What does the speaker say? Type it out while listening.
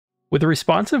With a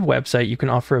responsive website, you can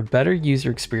offer a better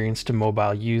user experience to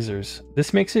mobile users.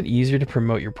 This makes it easier to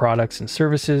promote your products and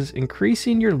services,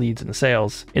 increasing your leads and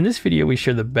sales. In this video, we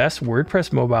share the best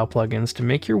WordPress mobile plugins to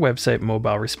make your website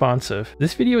mobile responsive.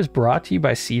 This video is brought to you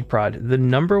by SeedProd, the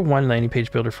 #1 landing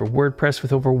page builder for WordPress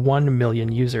with over 1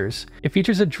 million users. It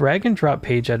features a drag and drop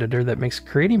page editor that makes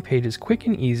creating pages quick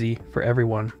and easy for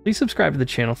everyone. Please subscribe to the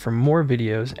channel for more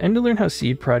videos and to learn how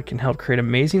SeedProd can help create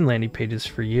amazing landing pages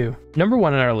for you. Number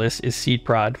 1 on our list is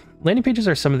SeedProd. Landing pages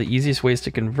are some of the easiest ways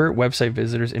to convert website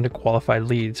visitors into qualified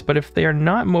leads, but if they are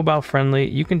not mobile friendly,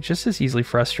 you can just as easily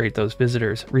frustrate those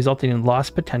visitors, resulting in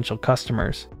lost potential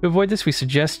customers. To avoid this, we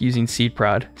suggest using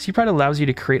SeedProd. SeedProd allows you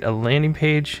to create a landing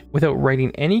page without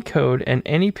writing any code, and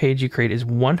any page you create is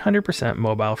 100%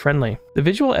 mobile friendly. The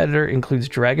visual editor includes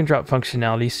drag and drop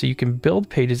functionality so you can build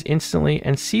pages instantly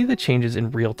and see the changes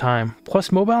in real time.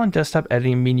 Plus, mobile and desktop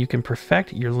editing mean you can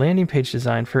perfect your landing page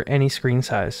design for any screen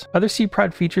size. Other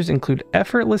SeedProd features include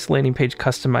effortless landing page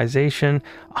customization,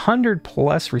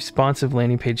 100+ responsive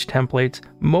landing page templates,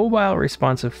 mobile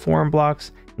responsive form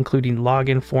blocks, including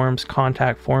login forms,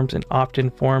 contact forms, and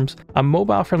opt-in forms, a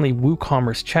mobile-friendly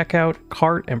WooCommerce checkout,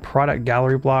 cart and product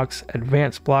gallery blocks,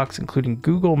 advanced blocks including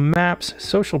Google Maps,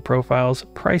 social profiles,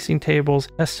 pricing tables,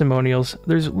 testimonials.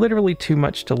 There's literally too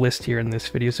much to list here in this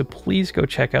video, so please go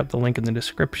check out the link in the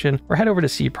description or head over to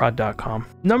seedprod.com.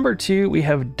 Number 2, we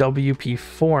have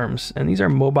WPForms, and these are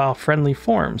mobile-friendly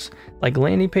forms. Like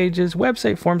landing pages,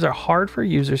 website forms are hard for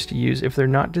users to use if they're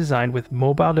not designed with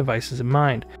mobile devices in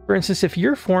mind. For instance, if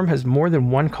your form has more than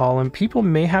one column, people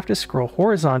may have to scroll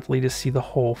horizontally to see the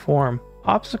whole form.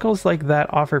 Obstacles like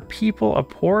that offer people a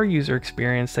poor user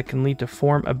experience that can lead to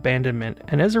form abandonment,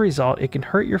 and as a result, it can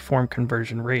hurt your form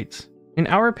conversion rates. In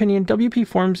our opinion,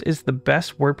 WPForms is the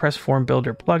best WordPress form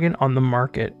builder plugin on the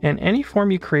market, and any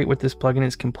form you create with this plugin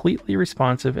is completely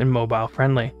responsive and mobile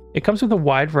friendly. It comes with a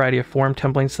wide variety of form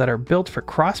templates that are built for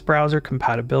cross-browser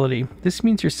compatibility. This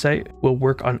means your site will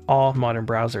work on all modern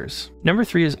browsers. Number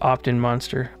 3 is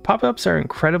OptinMonster. Pop-ups are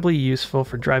incredibly useful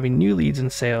for driving new leads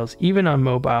and sales, even on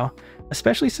mobile,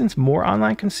 especially since more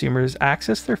online consumers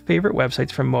access their favorite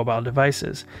websites from mobile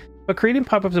devices. But creating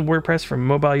pop-ups in WordPress for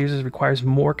mobile users requires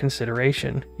more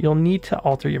consideration. You'll need to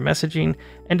alter your messaging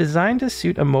and design to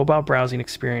suit a mobile browsing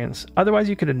experience. Otherwise,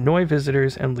 you could annoy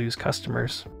visitors and lose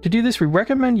customers. To do this, we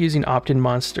recommend using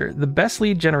OptinMonster, the best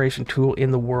lead generation tool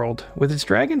in the world. With its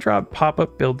drag and drop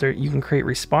pop-up builder, you can create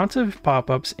responsive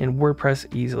pop-ups in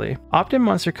WordPress easily.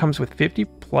 OptinMonster comes with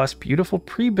 50+ beautiful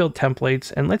pre-built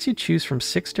templates and lets you choose from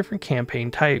 6 different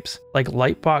campaign types, like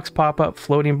lightbox pop-up,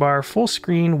 floating bar, full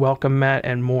screen, welcome mat,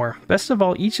 and more. Best of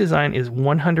all, each design is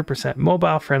 100%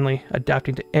 mobile friendly,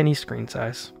 adapting to any screen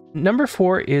size. Number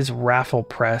 4 is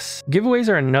RafflePress. Giveaways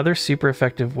are another super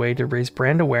effective way to raise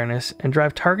brand awareness and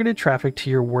drive targeted traffic to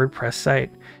your WordPress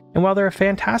site. And while they're a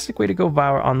fantastic way to go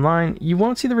viral online, you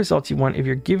won't see the results you want if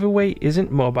your giveaway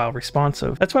isn't mobile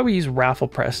responsive. That's why we use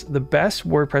RafflePress, the best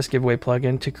WordPress giveaway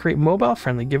plugin, to create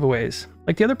mobile-friendly giveaways.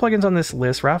 Like the other plugins on this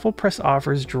list, RafflePress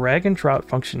offers drag and drop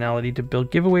functionality to build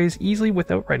giveaways easily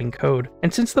without writing code.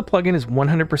 And since the plugin is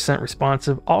 100%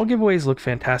 responsive, all giveaways look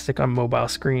fantastic on mobile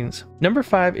screens. Number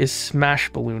 5 is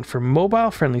Smashballoon for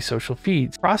mobile-friendly social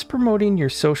feeds. Cross-promoting your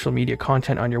social media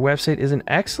content on your website is an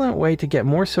excellent way to get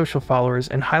more social followers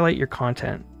and highlight your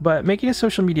content. But making a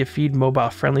social media feed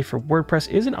mobile-friendly for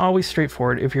WordPress isn't always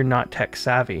straightforward if you're not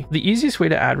tech-savvy. The easiest way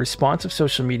to add responsive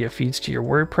social media feeds to your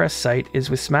WordPress site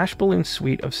is with Smashballoon's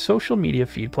suite of social media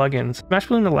feed plugins.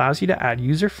 Smashballoon allows you to add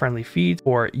user-friendly feeds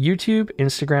for YouTube,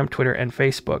 Instagram, Twitter, and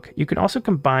Facebook. You can also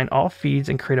combine all feeds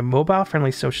and create a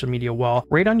mobile-friendly social media wall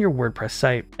right on your WordPress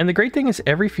site. And the great thing is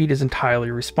every feed is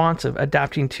entirely responsive,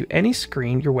 adapting to any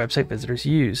screen your website visitors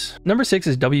use. Number 6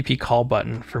 is WP Call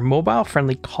Button for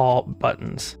mobile-friendly call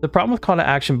buttons. The problem with call to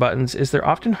action buttons is they're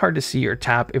often hard to see or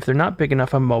tap if they're not big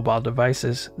enough on mobile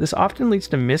devices. This often leads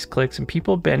to missed clicks and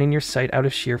people abandoning your site out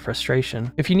of sheer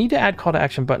frustration. If you need to add call to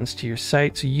action buttons to your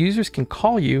site so users can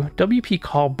call you, WP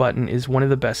Call Button is one of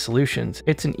the best solutions.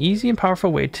 It's an easy and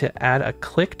powerful way to add a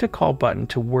click to call button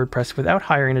to WordPress without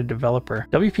hiring a developer.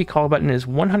 WP Call Button is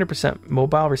 100%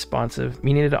 mobile responsive,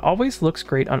 meaning it always looks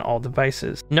great on all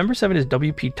devices. Number 7 is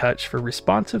WPTouch for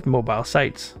responsive mobile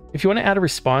sites. If you want to add a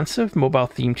responsive mobile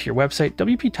theme to your website,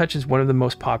 WPTouch is one of the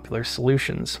most popular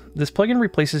solutions. This plugin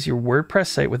replaces your WordPress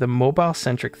site with a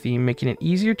mobile-centric theme, making it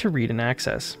easier to read and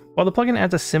access. While the plugin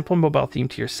adds a simple mobile theme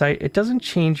to your site, it doesn't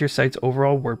change your site's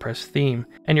overall WordPress theme,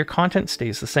 and your content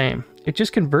stays the same. It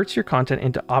just converts your content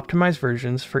into optimized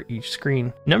versions for each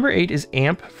screen. Number 8 is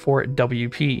AMP for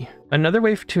WP. Another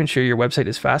way to ensure your website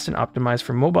is fast and optimized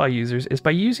for mobile users is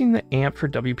by using the AMP for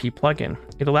WP plugin.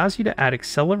 It allows you to add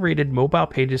accelerated mobile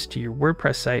pages to your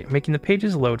WordPress site, making the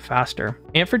pages load faster.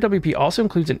 AMP for WP also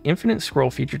includes an infinite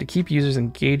scroll feature to keep users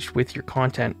engaged with your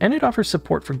content, and it offers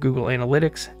support for Google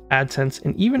Analytics, AdSense,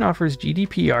 and even offers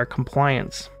GDPR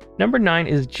compliance. Number 9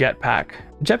 is Jetpack.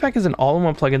 Jetpack is an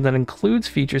all-in-one plugin that includes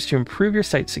features to improve your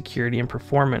site's security and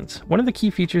performance. One of the key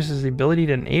features is the ability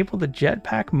to enable the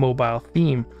Jetpack mobile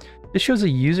theme. This shows a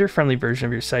user-friendly version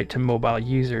of your site to mobile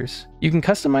users. You can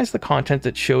customize the content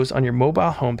that shows on your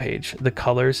mobile homepage, the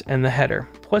colors, and the header.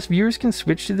 Plus, viewers can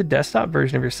switch to the desktop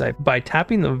version of your site by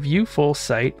tapping the View Full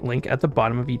Site link at the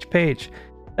bottom of each page.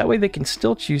 That way they can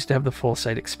still choose to have the full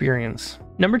site experience.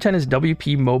 Number 10 is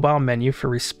WP Mobile Menu for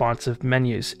responsive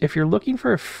menus. If you're looking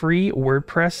for a free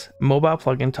WordPress mobile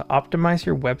plugin to optimize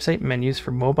your website menus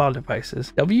for mobile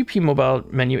devices, WP Mobile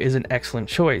Menu is an excellent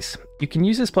choice. You can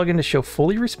use this plugin to show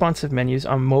fully responsive menus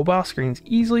on mobile screens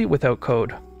easily without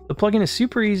code. The plugin is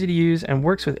super easy to use and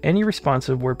works with any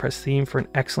responsive WordPress theme for an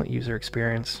excellent user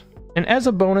experience. And as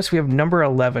a bonus, we have number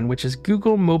 11, which is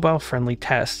Google Mobile Friendly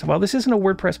Test. While this isn't a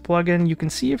WordPress plugin, you can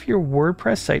see if your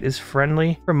WordPress site is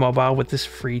friendly for mobile with this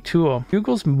free tool.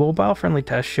 Google's Mobile Friendly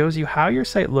Test shows you how your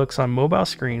site looks on mobile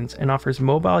screens and offers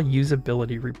mobile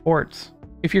usability reports.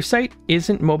 If your site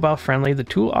isn't mobile friendly, the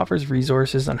tool offers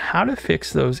resources on how to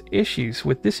fix those issues.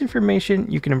 With this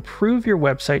information, you can improve your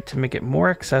website to make it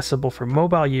more accessible for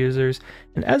mobile users,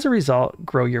 and as a result,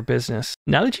 grow your business.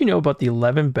 Now that you know about the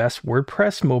 11 best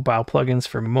WordPress mobile plugins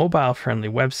for mobile friendly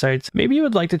websites, maybe you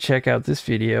would like to check out this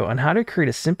video on how to create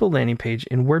a simple landing page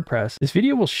in WordPress. This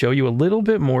video will show you a little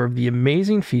bit more of the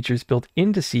amazing features built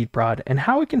into SeedProd and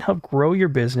how it can help grow your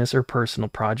business or personal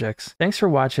projects. Thanks for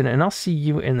watching, and I'll see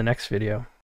you in the next video.